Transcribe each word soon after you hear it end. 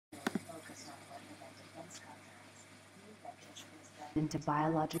into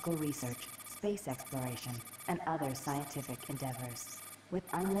biological research, space exploration, and other scientific endeavors. With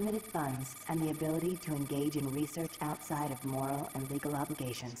unlimited funds and the ability to engage in research outside of moral and legal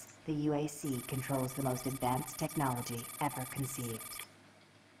obligations, the UAC controls the most advanced technology ever conceived.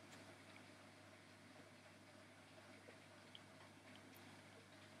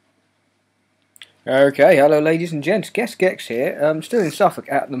 Okay, hello ladies and gents, Guest Gex here. I'm still in Suffolk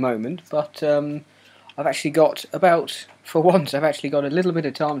at the moment, but I've actually got for once, I've actually got a little bit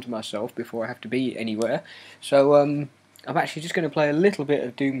of time to myself before I have to be anywhere. So I'm actually just going to play a little bit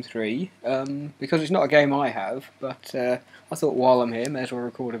of Doom 3, because it's not a game I have, but I thought while I'm here, may as well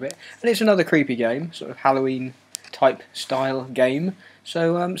record a bit. And it's another creepy game, sort of Halloween type style game,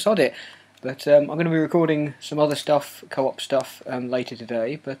 so sod it. But I'm going to be recording some other stuff, co-op stuff, later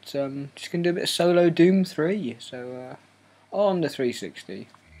today, but just going to do a bit of solo Doom 3, so on the 360.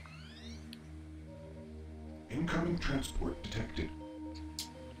 Incoming transport detected.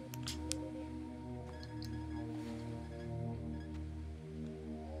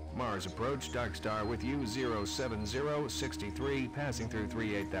 Mars approach, Dark Star with you, 07063, passing through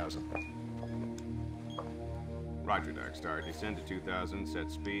 38,000. Roger, Dark Star. Descend to 2000, set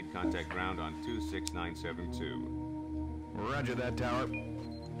speed, contact ground on 26972. Roger that, tower.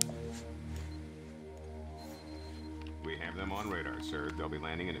 We have them on radar, sir. They'll be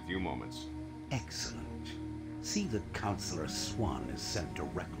landing in a few moments. Excellent. See that Counselor Swan is sent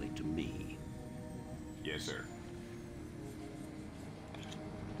directly to me. Yes, sir.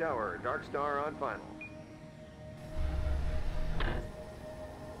 Tower, Dark Star on final.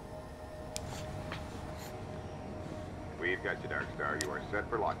 We've got you, Dark Star. You are set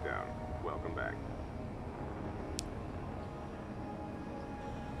for lockdown. Welcome back.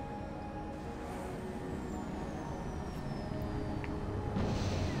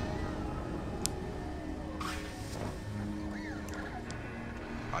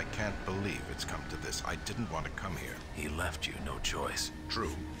 I can't believe it's come to this. I didn't want to come here. He left you no choice.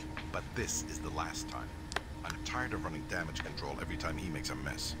 True, but this is the last time. I'm tired of running damage control every time he makes a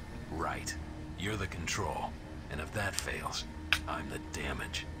mess. Right. You're the control. And if that fails, I'm the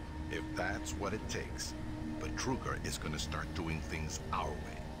damage. If that's what it takes, but Kruger is going to start doing things our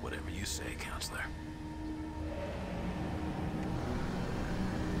way. Whatever you say, Counselor.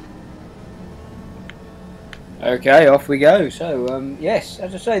 Okay, off we go. So, yes,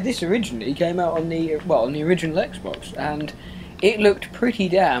 as I say, this originally came out on the original Xbox, and it looked pretty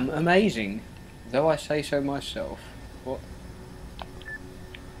damn amazing, though I say so myself. What?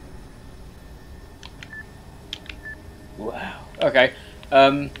 Wow. Okay.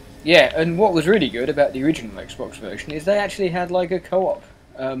 Yeah, and what was really good about the original Xbox version is they actually had like a co-op,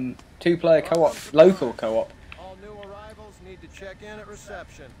 two-player co-op, local co-op. All new arrivals need to check in at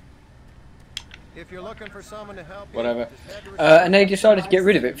reception. If you're looking for someone to help you, Whatever. just head to reception. And they decided to get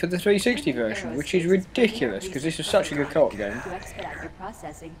rid of it for the 360 version, which is ridiculous because this is such a good co-op game. To expedite your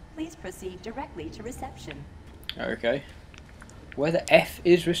processing, please proceed directly to reception. Okay. Where the F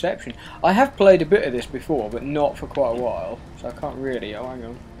is reception? I have played a bit of this before, but not for quite a while, so I can't really. Oh, hang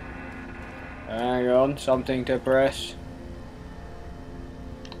on. Hang on, something to press.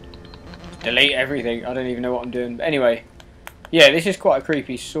 Delete everything. I don't even know what I'm doing. But anyway, yeah, this is quite a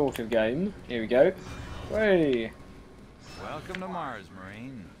creepy sort of game. Here we go. Hey. Welcome to Mars,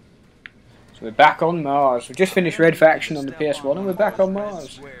 Marine. So we're back on Mars. We just finished Red Faction on the PS1, and we're back on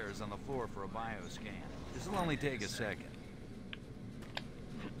Mars. Squares on the floor for a bioscan. This will only take a second.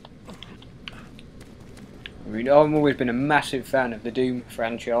 I mean, I've always been a massive fan of the Doom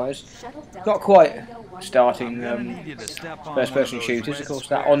franchise. Not quite starting first-person shooters, of course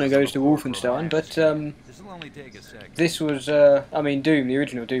that honour goes to Wolfenstein, but this was, I mean, Doom, the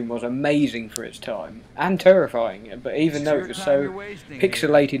original Doom was amazing for its time, and terrifying, but even though it was so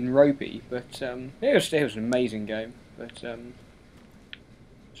pixelated and ropey, but it was an amazing game, but so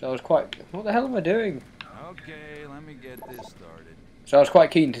I was quite, what the hell am I doing? Okay, let me get this started. So I was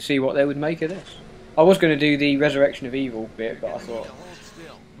quite keen to see what they would make of this. I was going to do the Resurrection of Evil bit, but I thought,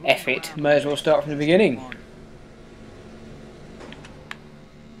 F it, may as well start from the beginning.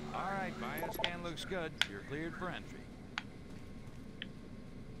 Alright, bioscan looks good. You're cleared for entry.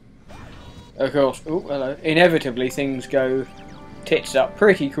 Of course, oh, hello. Inevitably things go tits up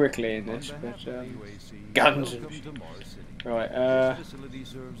pretty quickly in this, but guns and right,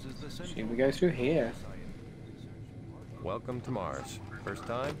 see, we go through here. Welcome to Mars. First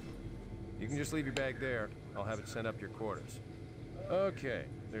time? You can just leave your bag there. I'll have it sent up your quarters. Okay,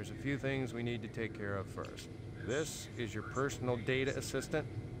 there's a few things we need to take care of first. This is your personal data assistant.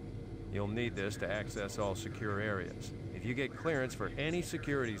 You'll need this to access all secure areas. If you get clearance for any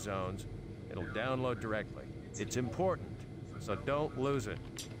security zones, it'll download directly. It's important, so don't lose it.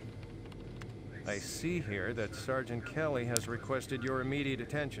 I see here that Sergeant Kelly has requested your immediate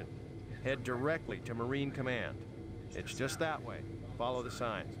attention. Head directly to Marine Command. It's just that way. Follow the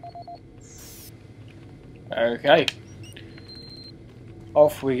signs. Okay.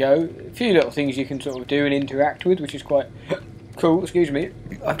 Off we go. A few little things you can sort of do and interact with, which is quite cool. Excuse me.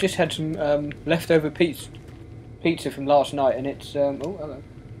 I've just had some leftover pizza from last night, and it's oh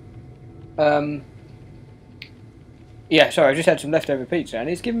hello. Yeah, sorry, I just had some leftover pizza, and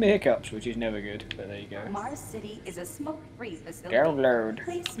it's giving me hiccups, which is never good. But there you go. Mars City is a smoke-free facility. Download.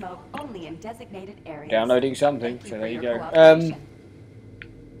 Please smoke only in designated areas. Downloading something. So there you go.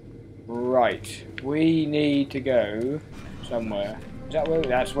 Right, we need to go somewhere. Is that where?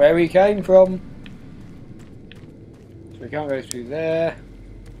 That's where we came from. So we can't go through there.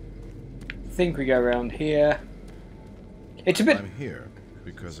 I think we go around here. It's a bit. I'm here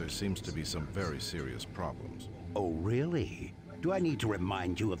because there seems to be some very serious problems. Oh, really? Do I need to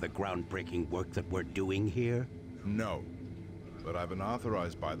remind you of the groundbreaking work that we're doing here? No, but I've been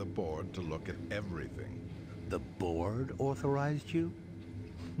authorized by the board to look at everything. The board authorized you?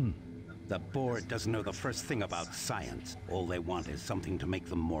 The board doesn't know the first thing about science. All they want is something to make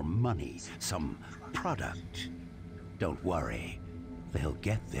them more money, some product. Don't worry, they'll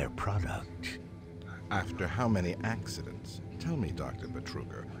get their product. After how many accidents? Tell me, Dr.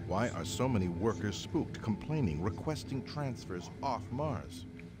 Betruger, why are so many workers spooked, complaining, requesting transfers off Mars?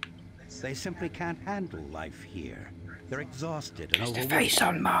 They simply can't handle life here. They're exhausted and It's the overworked. face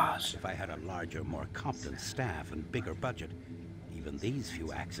on Mars. If I had a larger, more competent staff and bigger budget, even these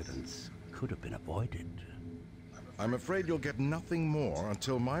few accidents could have been avoided. I'm afraid you'll get nothing more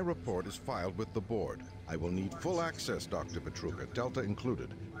until my report is filed with the board. I will need full access, Dr. Betruger, Delta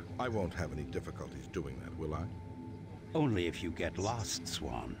included. I won't have any difficulties doing that, will I? Only if you get lost,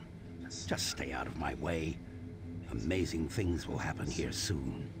 Swan. Just stay out of my way. Amazing things will happen here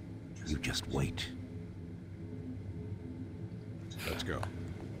soon. You just wait. Let's go.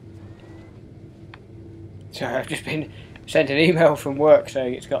 So I've just been sent an email from work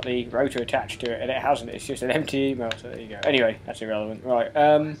saying it's got the rotor attached to it, and it hasn't. It's just an empty email, so there you go. Anyway, that's irrelevant. Right, Listen, buddy,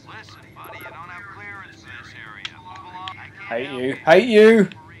 you don't have clearance in this area. Move along. I can't hate you. Hate you!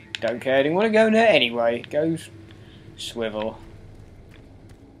 Don't care, didn't want to go in there anyway. Goes swivel.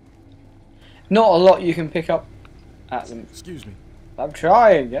 Not a lot you can pick up at them. Excuse me. I'm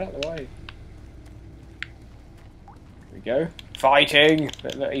trying, get out of the way. Here we go. Fighting!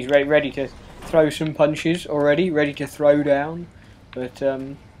 But look, he's ready to throw some punches already, ready to throw down. But,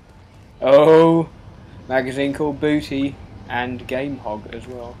 oh! Magazine called Booty and Game Hog as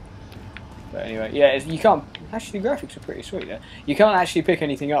well. But anyway, yeah, you can't. Actually, the graphics are pretty sweet there. You can't actually pick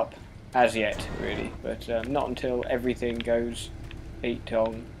anything up as yet, really, but not until everything goes Pete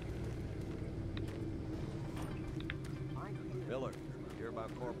Tong. Miller, hear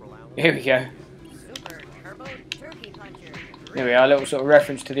about Corporal Allen? Here we go. Super Turbo Turkey Puncher. Here we are, a little sort of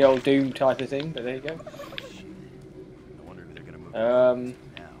reference to the old Doom type of thing, but there you go. I wonder if they're gonna move now.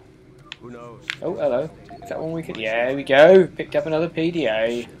 Who knows? Oh, hello. Is that one we could? Yeah, here we go. Picked up another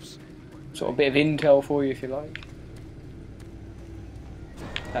PDA. Sort of bit of intel for you if you like.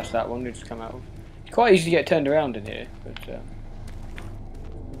 That's that one we just come out of. It's quite easy to get turned around in here, but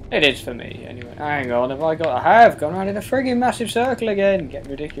it is for me anyway. Hang on, have I got? I have gone around in a frigging massive circle again.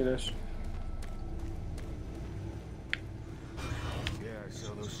 Getting ridiculous. Yeah, I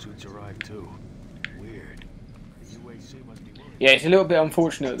saw those suits arrive too. Weird. The UAC must be worried. Yeah, it's a little bit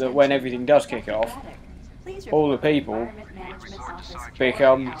unfortunate that when everything does kick off, all the people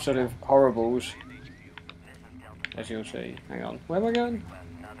become sort of horribles, as you'll see. Hang on, where am I going?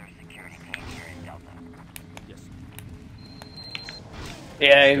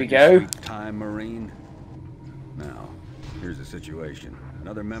 Yeah, here we go. Time, Marine. Now, here's the situation.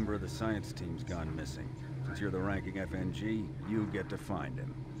 Another member of the science team's gone missing. Since you're the ranking FNG, you get to find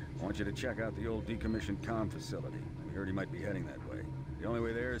him. I want you to check out the old decommissioned comm facility. We heard he might be heading that way. The only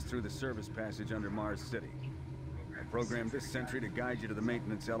way there is through the service passage under Mars City. I programmed this sentry to guide you to the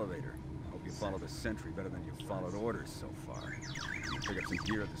maintenance elevator. I hope you follow the sentry better than you've followed orders so far. Pick up some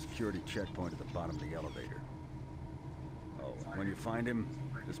gear at the security checkpoint at the bottom of the elevator. Oh, when you find him,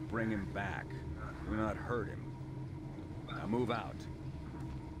 just bring him back. Do not hurt him. Now move out.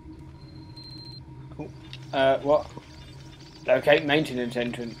 What? Locate maintenance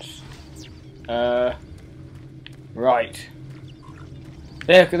entrance. Right.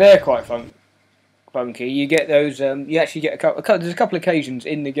 They're quite funky. You get those. You actually get there's a couple of occasions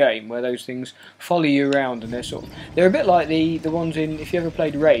in the game where those things follow you around, and they're a bit like the ones in. If you ever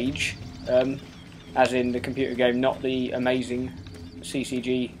played Rage, as in the computer game, not the amazing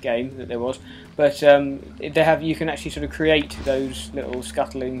CCG game that there was, but they have, you can actually sort of create those little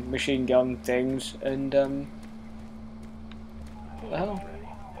scuttling machine gun things, and what the hell?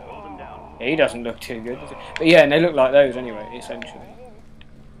 He doesn't look too good, does he? But yeah, and they look like those anyway, essentially.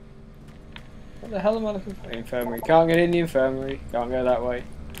 What the hell am I looking for? Infirmary. Can't get in the infirmary. Can't go that way.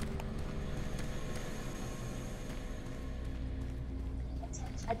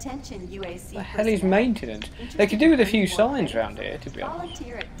 Attention UAC. The hell is maintenance? They could do with a few signs around here, to be honest.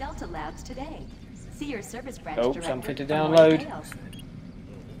 Volunteer at Delta Labs today. See your service branch Oh, director something to for more download. details.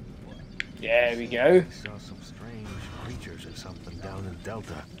 There we go. Saw some strange creatures or something down in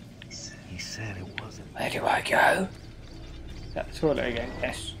Delta. He said it wasn't. Where do I go? That's toilet again.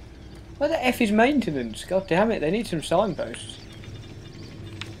 Yes. Where the F is maintenance? God damn it! They need some signposts.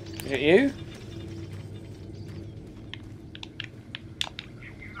 Is it you?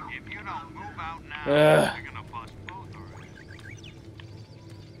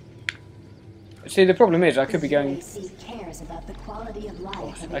 See, the problem is I could be going. Cares about the quality of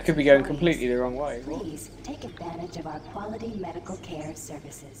life. I could be going completely the wrong way. Please take advantage of our quality medical care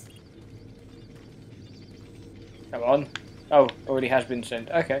services. Come on. Oh, already has been sent.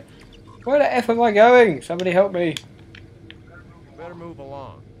 Okay. Where the F am I going? Somebody help me. You better move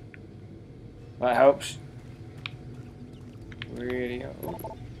along. That helps. Really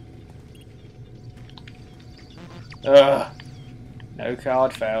helps. Ugh. No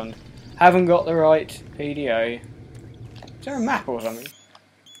card found. Haven't got the right PDA. Is there a map or something?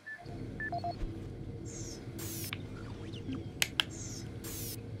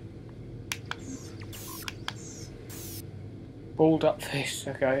 Balled up fish.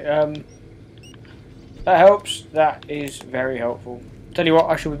 Okay. That helps. That is very helpful. Tell you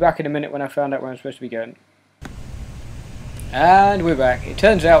what, I shall be back in a minute when I found out where I'm supposed to be going. And we're back. It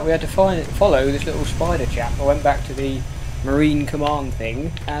turns out we had to follow this little spider chap. I went back to the Marine Command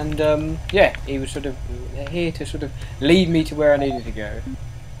thing, and yeah, he was sort of here to sort of lead me to where I needed to go.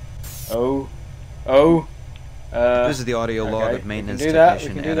 This is the audio log of maintenance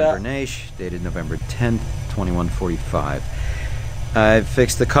technician Anna Bernache, dated November 10th, 2145. I've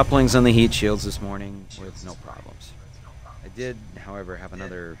fixed the couplings on the heat shields this morning with no problems. I did, however, have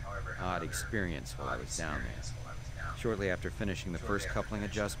another odd experience while I was down there. Shortly after finishing the first coupling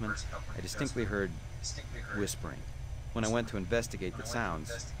adjustment, I distinctly heard whispering. When I went to investigate the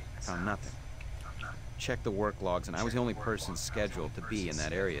sounds, I found nothing. Checked the work logs, and I was the only person scheduled to be in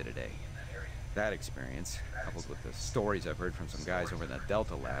that area today. That experience, coupled with the stories I've heard from some guys over in the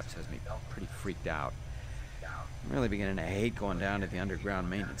Delta Labs, has me pretty freaked out. I'm really beginning to hate going down to the underground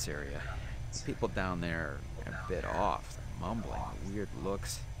maintenance area. The people down there are a bit off. They're mumbling, weird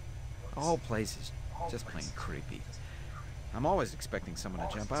looks. The whole place is just plain creepy. I'm always expecting someone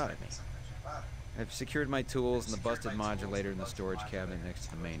to jump out at me. I've secured my tools and the busted modulator in the storage cabinet next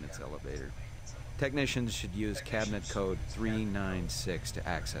to the maintenance elevator. Technicians should use cabinet code 396 to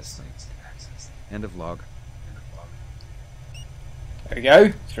access them. End of log. There we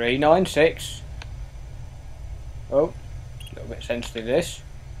go. 396. Oh, a little bit sensitive this.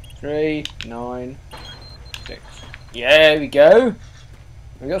 396. Yeah, there we go.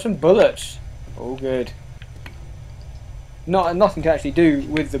 We got some bullets. All good. Nothing to actually do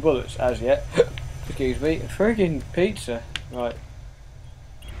with the bullets as yet. Excuse me. Friggin' pizza. Right.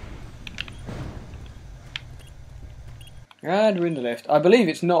 And we're in the lift. I believe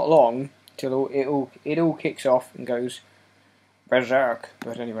it's not long till it all kicks off and goes berserk.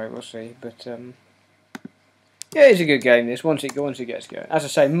 But anyway, we'll see. But yeah, it's a good game. This once it gets going. As I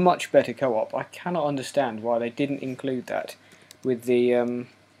say, much better co-op. I cannot understand why they didn't include that with the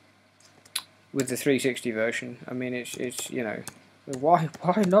 360 version. I mean, it's you know, why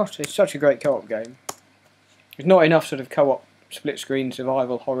not? It's such a great co-op game. There's not enough sort of co-op split screen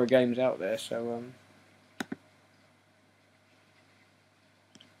survival horror games out there, so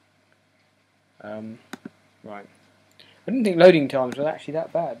right. I didn't think loading times were actually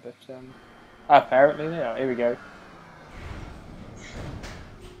that bad, but apparently they are. Here we go.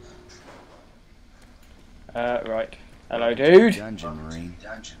 Right. Hello, dude. Dungeon, Marine.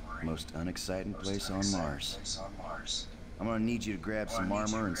 Most unexciting place on Mars. I'm gonna need you to grab some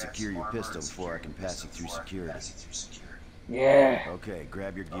armor and secure your pistol before I can pass you through security. Yeah. Okay,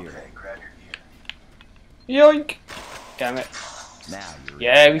 grab your gear. Yoink! Damn it. Now you're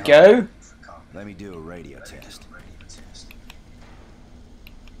yeah, there we go. Let me do a radio test.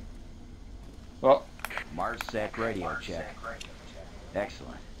 What? MarsSec radio check.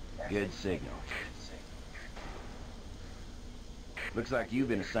 Excellent. Good signal. Looks like you've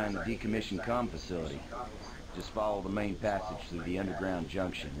been assigned the decommissioned comm facility. Just follow the main passage through the underground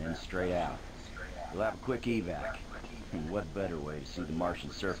junction, then straight out. You'll have a quick evac. What better way to see the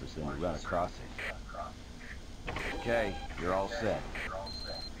Martian surface than to run across it? Okay, you're all set.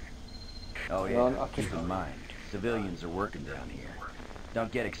 Oh yeah, keep in mind, civilians are working down here.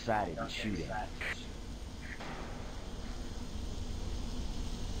 Don't get excited and shoot at them.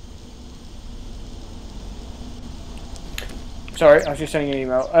 Sorry, I was just sending an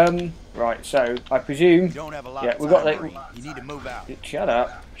email. Right, so I presume. Yeah, we got that. You need to move out. Shut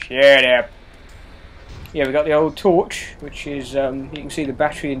up. Shut up. Yeah, we got the old torch, which is you can see the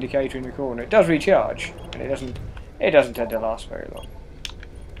battery indicator in the corner. It does recharge, and it doesn't tend to last very long.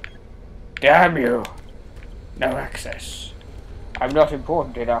 Damn you! No access. I'm not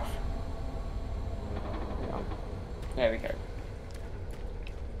important enough. There we go.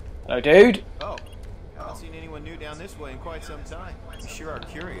 Hello, dude. Oh, haven't seen anyone new down this way in quite some time. You sure are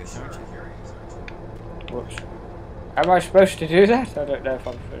curious, aren't you? Whoops. Am I supposed to do that? I don't know if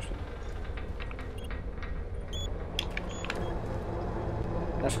I'm supposed to.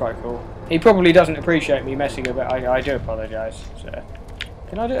 That's quite cool. He probably doesn't appreciate me messing about. I do apologise, sir.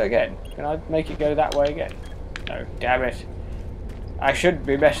 Can I do it again? Can I make it go that way again? No, damn it. I shouldn't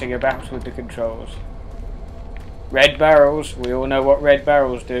be messing about with the controls. Red barrels. We all know what red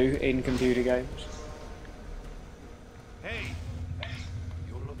barrels do in computer games. Hey,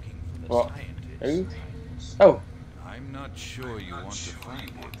 you're looking for the What? scientist. Who? Oh. I'm not sure you want to find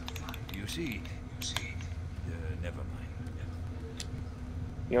it. You see, never mind.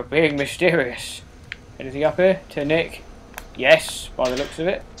 You're being mysterious. Anything up here? To Nick? Yes, by the looks of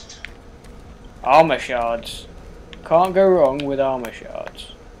it. Armour shards. Can't go wrong with armour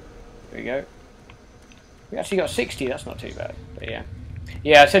shards. There we go. We actually got 60, that's not too bad. But yeah.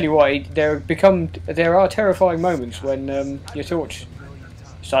 Yeah, I tell you what, there are terrifying moments when your torch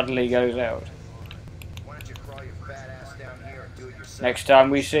suddenly goes out. Next time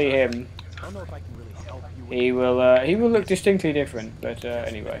we see him, he will look distinctly different, but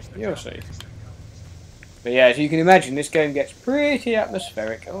anyway, you'll see. But yeah, as you can imagine, this game gets pretty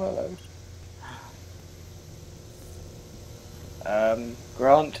atmospheric. Oh, hello.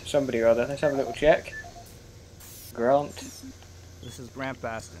 Grant, somebody or other. Let's have a little check. Grant. This is Grant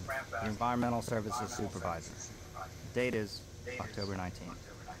Baston, the Environmental Services Supervisor. The date is October 19th.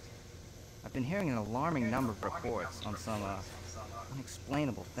 I've been hearing an alarming number of reports on some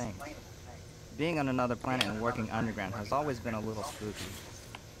unexplainable things. Being on another planet and working underground has always been a little spooky,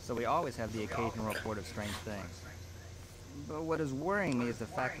 so we always have the occasional report of strange things. But what is worrying me is the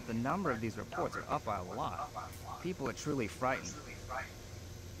fact that the number of these reports are up by a lot. People are truly frightened.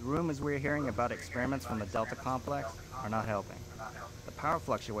 The rumors we're hearing about experiments from the Delta Complex are not helping. The power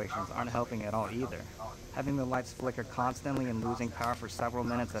fluctuations aren't helping at all either. Having the lights flicker constantly and losing power for several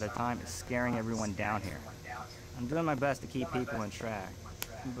minutes at a time is scaring everyone down here. I'm doing my best to keep people in track,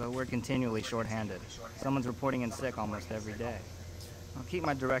 but we're continually short-handed. Someone's reporting in sick almost every day. I'll keep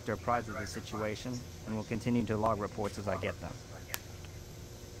my director apprised of the situation, and will continue to log reports as I get them.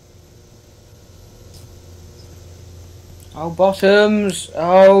 Oh, Bottoms!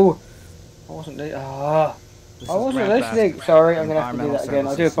 Oh! I wasn't listening! Sorry, I'm going to have to do that again.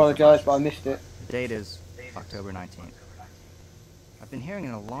 I do apologise, but I missed it. The date is October 19th. I've been hearing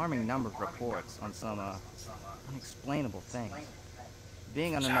an alarming number of reports on some unexplainable things.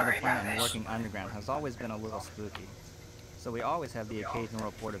 Being on another planet and working underground has always been a little spooky, so we always have the occasional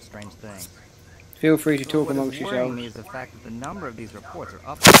report of strange things. Feel free to talk amongst yourselves. What is worrying me is the fact that the number of these reports are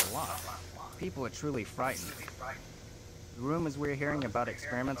up by a lot. People are truly frightened. The rumors we're hearing about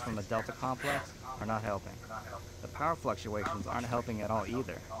experiments from the Delta Complex are not helping. The power fluctuations aren't helping at all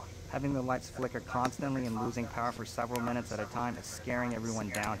either. Having the lights flicker constantly and losing power for several minutes at a time is scaring everyone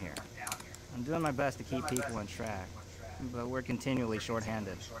down here. I'm doing my best to keep people in track, but we're continually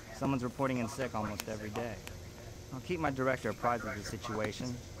short-handed. Someone's reporting in sick almost every day. I'll keep my director apprised of the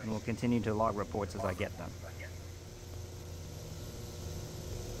situation, and will continue to log reports as I get them.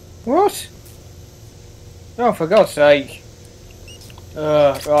 What? Oh, for God's sake.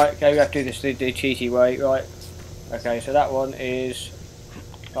 Right, okay, we have to do this the cheaty way, right. Okay, so that one is...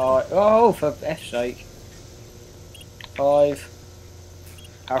 oh, for F's sake. 5.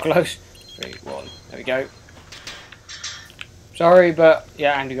 How close? 3, 1. There we go. Sorry, but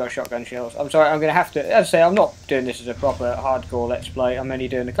yeah, Andy got shotgun shells. I'm sorry, I'm going to have to... As I say, I'm not doing this as a proper hardcore Let's Play. I'm only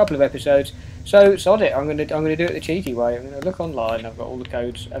doing a couple of episodes. So, sod it. I'm going to do it the cheaty way. I'm going to look online. I've got all the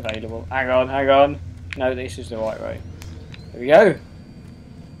codes available. Hang on. No, this is the right way. There we go.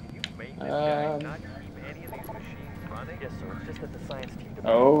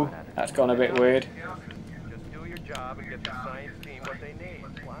 Oh, that's gone a bit weird. Just do your job and get the science team what they need.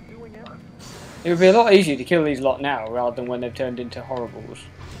 Well, I'm doing it. It would be a lot easier to kill these lot now rather than when they've turned into horribles.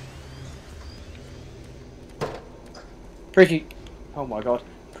 pretty... Oh my god.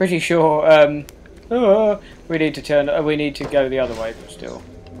 Pretty sure, we need to turn... we need to go the other way, but still.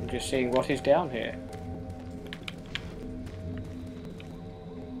 I'm just seeing what is down here.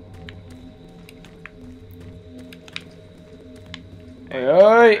 Hey,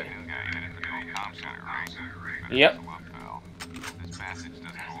 oi! Yep. This passage doesn't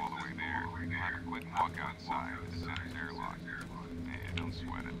go all the way there. You'll have a quick walk outside. The center's airlock. Yeah, don't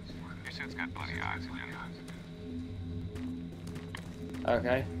sweat it. Your suit's got plenty of oxygen.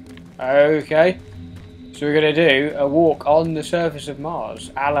 Okay. Okay. So we're going to do a walk on the surface of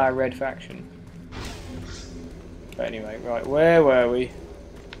Mars, a la Red Faction. But anyway, right, where were we?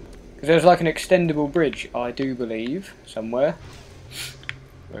 Because there's like an extendable bridge, I do believe, somewhere.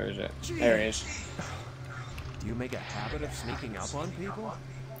 Where is it? There it is. Do you make a habit of sneaking up on people?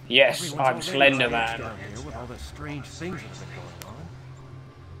 Yes, I'm Slender Man. Down here with all the strange things that have been going on.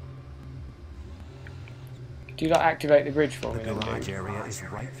 Do you not activate the bridge for me? The garage area is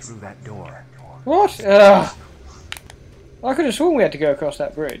right through that door. What? I could have sworn we had to go across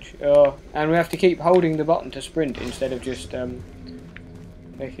that bridge. And we have to keep holding the button to sprint instead of just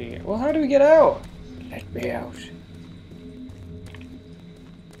making it. Well, how do we get out? Let me out.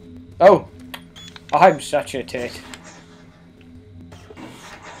 Oh! I'm such a tit.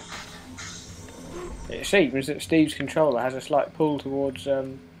 It seems that Steve's controller has a slight pull towards,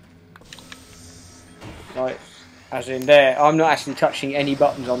 like, as in there. I'm not actually touching any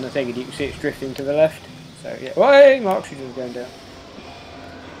buttons on the thing, and you can see it's drifting to the left. So, yeah. Wait, my oxygen's going down.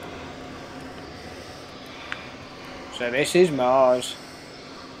 So this is Mars.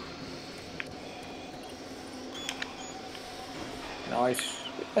 Nice.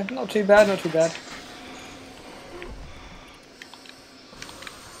 Not too bad, not too bad.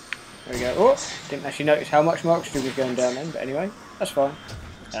 There we go. Oh, didn't actually notice how much my oxygen was going down then, but anyway, that's fine.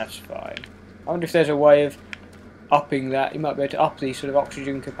 That's fine. I wonder if there's a way of upping that. You might be able to up the sort of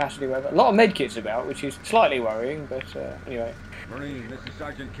oxygen capacity. Whatever. A lot of medkits about, which is slightly worrying, but anyway. Marine, this is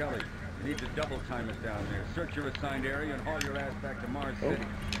Sergeant Kelly. You need to double time it down there. Search your assigned area and haul your ass back to Mars City.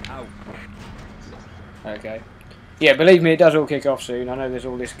 Out. Okay. Yeah, believe me, it does all kick off soon. I know there's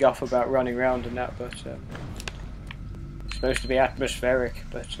all this guff about running around and that, but it's supposed to be atmospheric,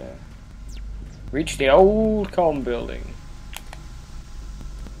 but reach the old comm building.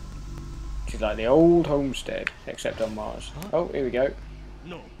 Which is like the old homestead, except on Mars. Huh? Oh, here we go.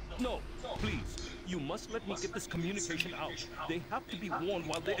 No, please. You must let me get this communication out. They have to be warned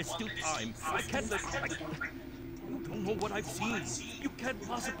while there is still time. I can't let... You don't know what I've seen. You can't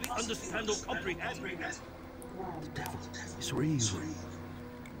possibly understand or comprehend. The devil is real.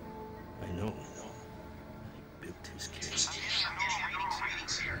 I know. I built his cage.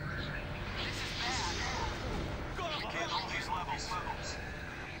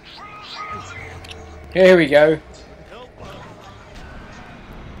 Here we go.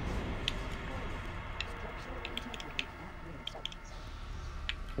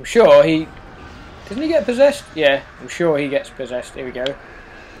 I'm sure he... Doesn't he get possessed? Yeah, I'm sure he gets possessed. Here we go.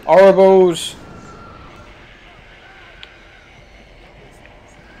 Horribles.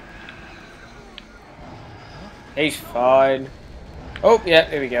 He's fine. Oh, yeah,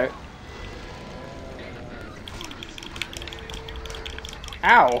 there we go.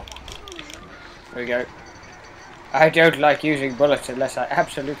 Ow! There we go. I don't like using bullets unless I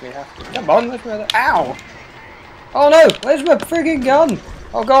absolutely have to. Come on, let's move. Ow! Oh no! Where's my friggin' gun?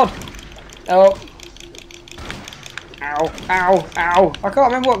 Oh god! Oh. Ow, ow, ow! I can't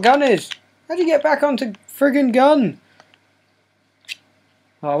remember what gun is! How'd you get back onto friggin' gun?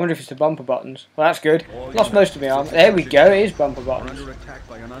 Oh, I wonder if it's the bumper buttons. Well, that's good. Lost most of my arm. There we go, it is bumper buttons.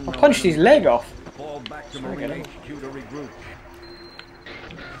 I punched his leg off. Fall back to Marine HQ to regroup.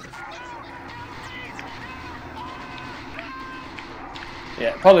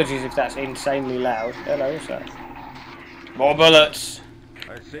 Yeah, apologies if that's insanely loud. Hello, sir. More bullets!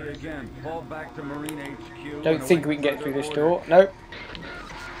 I say again, fall back to Marine HQ. Don't think we can get through this door. Nope.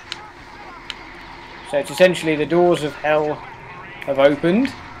 So it's essentially the doors of hell have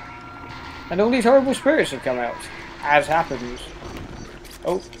opened, and all these horrible spirits have come out, as happens.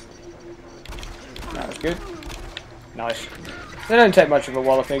 Oh. That was good. Nice. They don't take much of a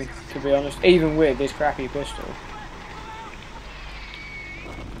walloping, to be honest, even with this crappy pistol.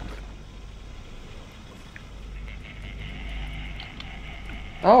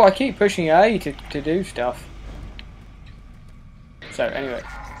 Oh, I keep pushing A to do stuff. So, anyway.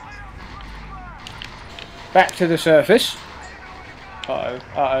 Back to the surface. Uh-oh,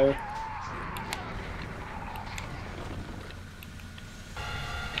 uh-oh.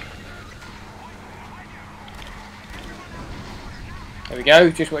 There we go,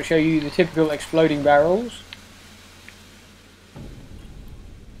 just want to show you the typical exploding barrels.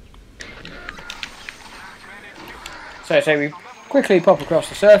 So we quickly pop across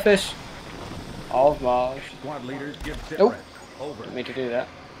the surface of Mars. Squad leaders give sit Nope. rep. Over. Didn't mean to do that.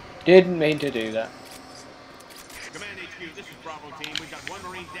 Didn't mean to do that. Command HQ, this is Bravo team. We've got one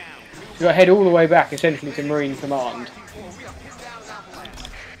Marine down. We've got to head all the way back, essentially, to Marine Command.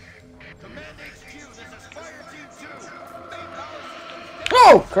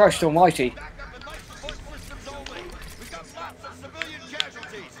 Oh, Christ almighty.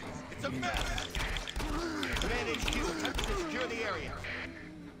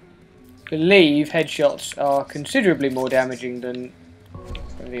 Believe headshots are considerably more damaging than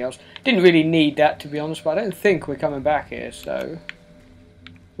everything else. Didn't really need that, to be honest, but I don't think we're coming back here, so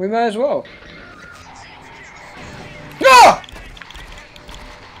we may as well. Ah!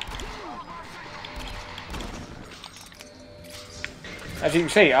 As you can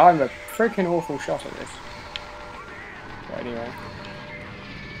see, I'm a freaking awful shot at this. But anyway.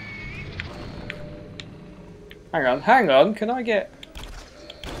 Hang on, can I get...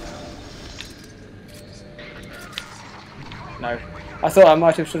 No. I thought I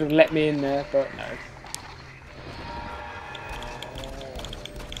might have sort of let me in there, but no.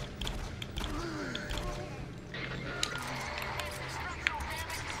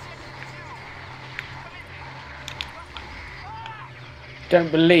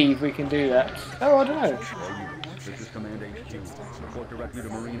 Don't believe we can do that. Oh, I don't know. This is Command HQ. Report directly to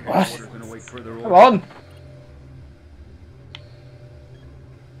Marine What? headquarters and await further orders. Come on!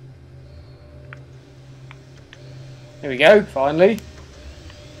 There we go, finally.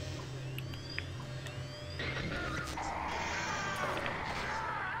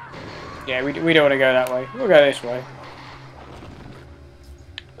 Yeah, we don't want to go that way. We'll go this way.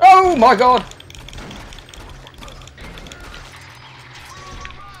 Oh my god!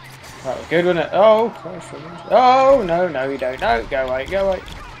 That was good, wasn't it? Oh, Christ. Oh, no, you don't. No, go away, go away.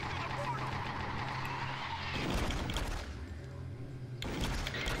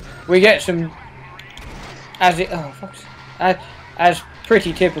 We get some... As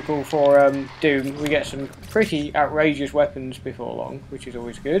pretty typical for Doom, we get some pretty outrageous weapons before long, which is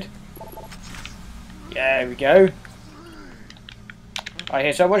always good. Yeah, there we go. I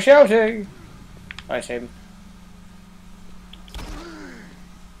hear someone shouting. Oh, it's him.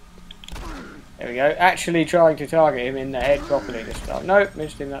 There we go. Actually trying to target him in the head properly this time. Nope,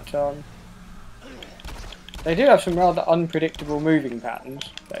 missed him that time. They do have some rather unpredictable moving patterns,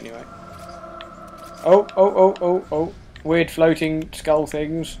 but anyway. Oh. Weird floating skull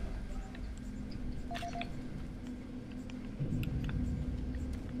things.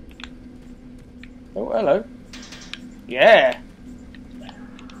 Oh, hello. Yeah.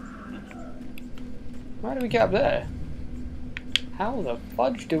 How do we get up there? How the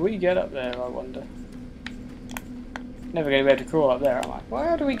fudge do we get up there, I wonder? Never going to be able to crawl up there, am I? Well,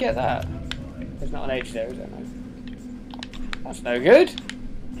 how do we get that? There's not an edge there, is there? No. That's no good.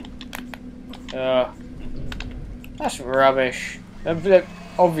 That's rubbish. There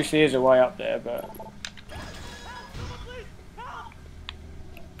obviously is a way up there, but...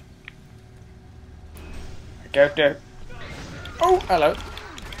 Go. Oh, hello.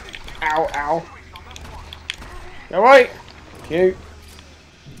 Ow. Go away. Thank you.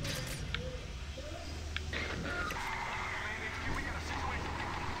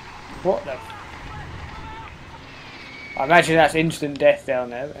 What the... I imagine that's instant death down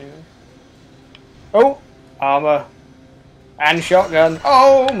there, but anyway. Oh! Armour. And shotgun.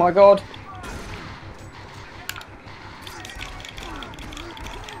 Oh my god!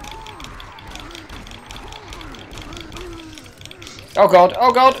 Oh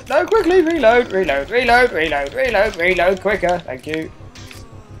god! No, quickly! Reload, quicker! Thank you.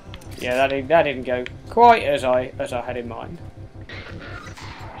 Yeah, that didn't go quite as I had in mind.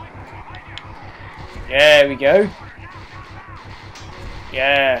 There we go.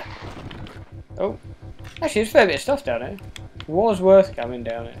 Yeah. Oh. Actually, there's a fair bit of stuff down here. Was worth coming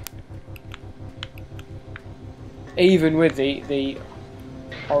down here. Even with the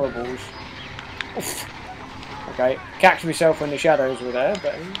horribles. Oof. Okay, catch myself when the shadows were there,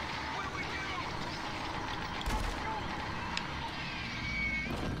 but...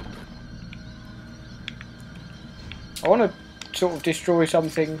 I want to sort of destroy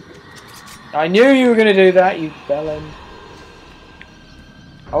something. I knew you were going to do that, you bellend.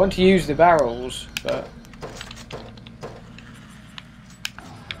 I want to use the barrels, but...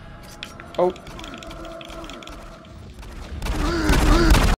 Oh,